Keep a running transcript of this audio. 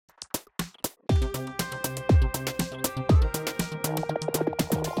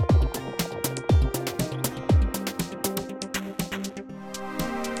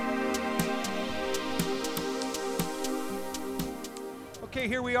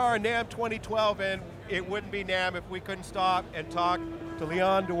we are in Namm 2012, and it wouldn't be Namm if we couldn't stop and talk to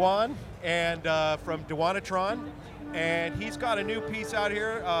Leon Dewan and from Dewanatron. And he's got a new piece out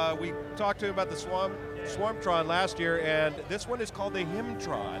here. We talked to him about the Swarmtron last year, and this one is called the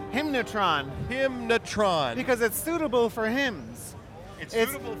Hymnatron. Hymnatron. Because it's suitable for hymns. It's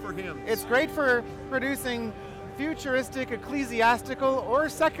suitable for hymns. It's great for producing futuristic, ecclesiastical, or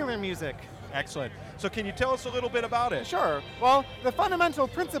secular music. Excellent. So can you tell us a little bit about it? Sure. Well, the fundamental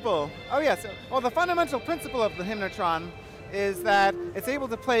principle, the fundamental principle of the Hymnatron is that it's able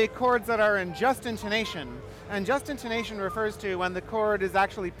to play chords that are in just intonation. And just intonation refers to when the chord is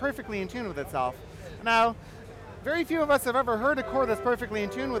actually perfectly in tune with itself. Now, very few of us have ever heard a chord that's perfectly in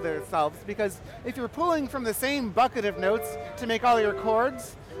tune with itself, because if you're pulling from the same bucket of notes to make all your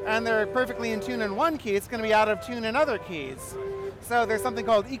chords, and they're perfectly in tune in one key, it's going to be out of tune in other keys. So there's something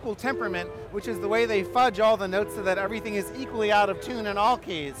called equal temperament, which is the way they fudge all the notes so that everything is equally out of tune in all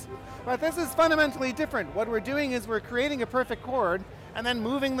keys. But this is fundamentally different. What we're doing is we're creating a perfect chord and then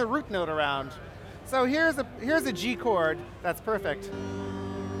moving the root note around. So here's a G chord that's perfect. You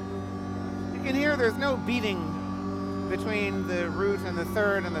can hear there's no beating between the root and the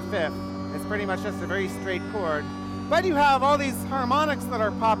third and the fifth. It's pretty much just a very straight chord. But you have all these harmonics that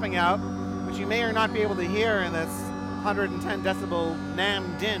are popping out, which you may or not be able to hear in this 110 decibel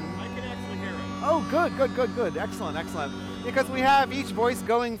Namm din. I can actually hear it. Oh, good. Excellent. Because we have each voice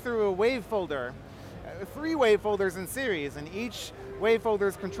going through a wave folder, 3 wave folders in series, and each wave folder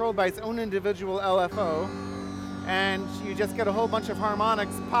is controlled by its own individual LFO, and you just get a whole bunch of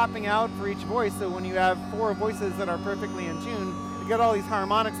harmonics popping out for each voice, so when you have 4 voices that are perfectly in tune, you get all these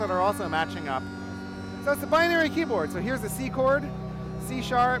harmonics that are also matching up. So it's a binary keyboard. So here's a C chord, C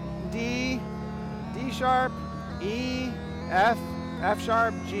sharp, D, D sharp, E, F, F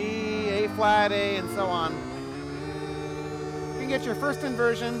sharp, G, A flat, A, and so on. You can get your first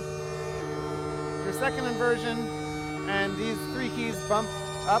inversion, your second inversion, and these 3 keys bump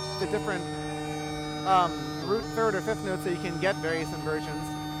up the different root, third, or fifth notes, so you can get various inversions.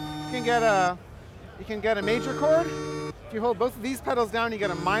 You can get a major chord. If you hold both of these pedals down, you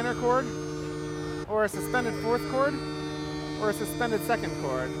get a minor chord, or a suspended 4th chord, or a suspended 2nd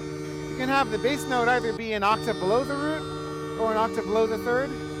chord. You can have the bass note either be an octave below the root, or an octave below the 3rd,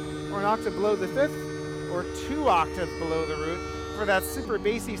 or an octave below the 5th, or 2 octaves below the root for that super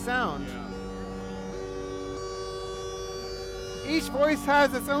bassy sound. Yeah. Each voice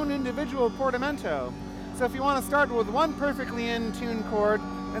has its own individual portamento. So if you want to start with one perfectly in tune chord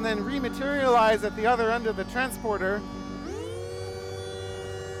and then rematerialize at the other end of the transporter,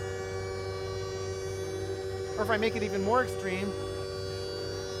 or if I make it even more extreme,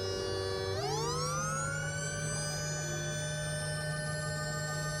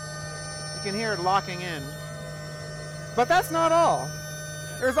 you can hear it locking in. But that's not all.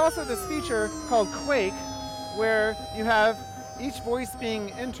 There's also this feature called Quake, where you have each voice being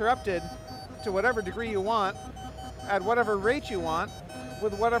interrupted to whatever degree you want, at whatever rate you want,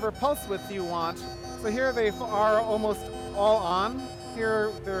 with whatever pulse width you want. So here they are almost all on,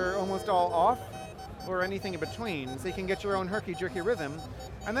 here they're almost all off, or anything in between, so you can get your own herky-jerky rhythm.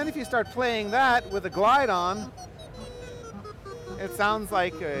 And then if you start playing that with a glide on, it sounds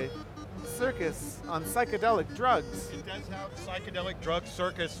like a circus on psychedelic drugs. It does have psychedelic drug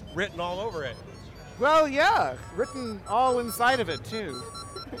circus written all over it. Well, yeah, written all inside of it, too.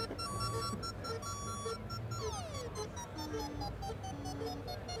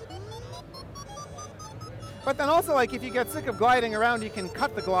 But then also, like, if you get sick of gliding around, you can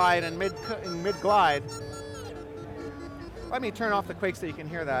cut the glide in mid-glide. Let me turn off the quake so you can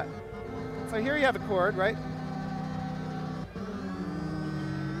hear that. So here you have a chord, right?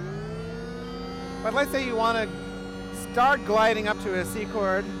 But let's say you want to start gliding up to a C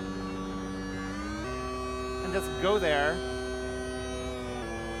chord and just go there.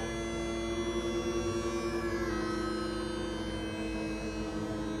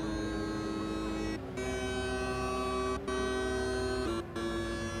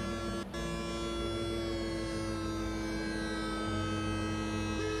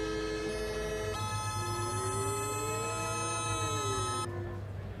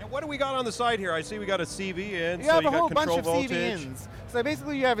 What do we got on the side here? I see we got a CV in. You have a whole bunch of voltage. CV ins. So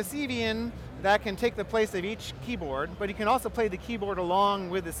basically you have a CV in that can take the place of each keyboard, but you can also play the keyboard along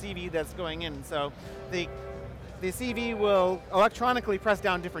with the CV that's going in. So the CV will electronically press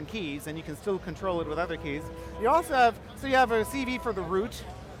down different keys, and you can still control it with other keys. You also have, you have a CV for the root,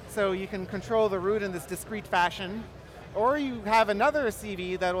 so you can control the root in this discrete fashion. Or you have another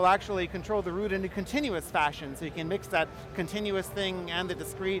CV that will actually control the root in a continuous fashion, so you can mix that continuous thing and the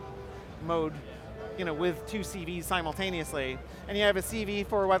discrete mode with two CVs simultaneously. And you have a CV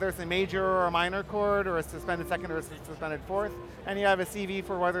for whether it's a major or a minor chord, or a suspended second or a suspended fourth. And you have a CV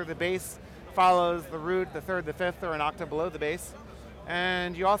for whether the bass follows the root, the third, the fifth, or an octave below the bass.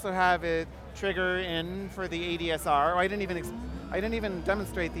 And you also have it trigger in for the ADSR. I didn't even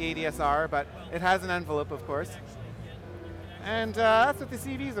demonstrate the ADSR, but it has an envelope, of course. And that's what the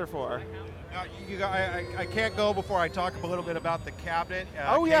CVs are for. I can't go before I talk a little bit about the cabinet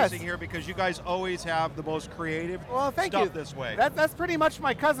casing here, because you guys always have the most creative stuff this way. That's pretty much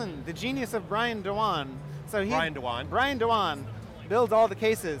my cousin, the genius of Brian Dewan. Brian Dewan builds all the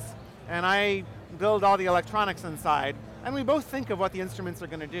cases, and I build all the electronics inside. And we both think of what the instruments are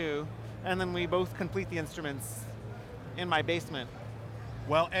going to do, and then we both complete the instruments in my basement.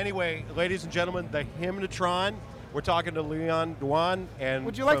 Well, anyway, ladies and gentlemen, the Hymnatron. We're talking to Leon Dewan. And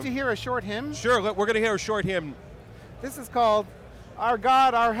would you like to hear a short hymn? Sure, we're going to hear a short hymn. This is called Our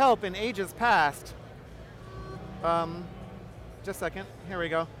God, Our Help in Ages Past. Just a second. Here we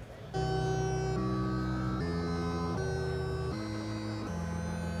go.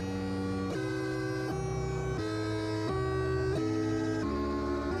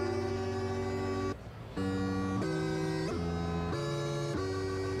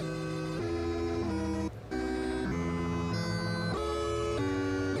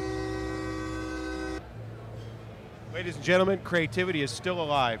 Ladies and gentlemen, creativity is still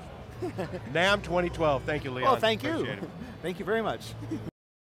alive. Namm 2012. Thank you, Leon. Well, thank you. Appreciate it. Thank you very much.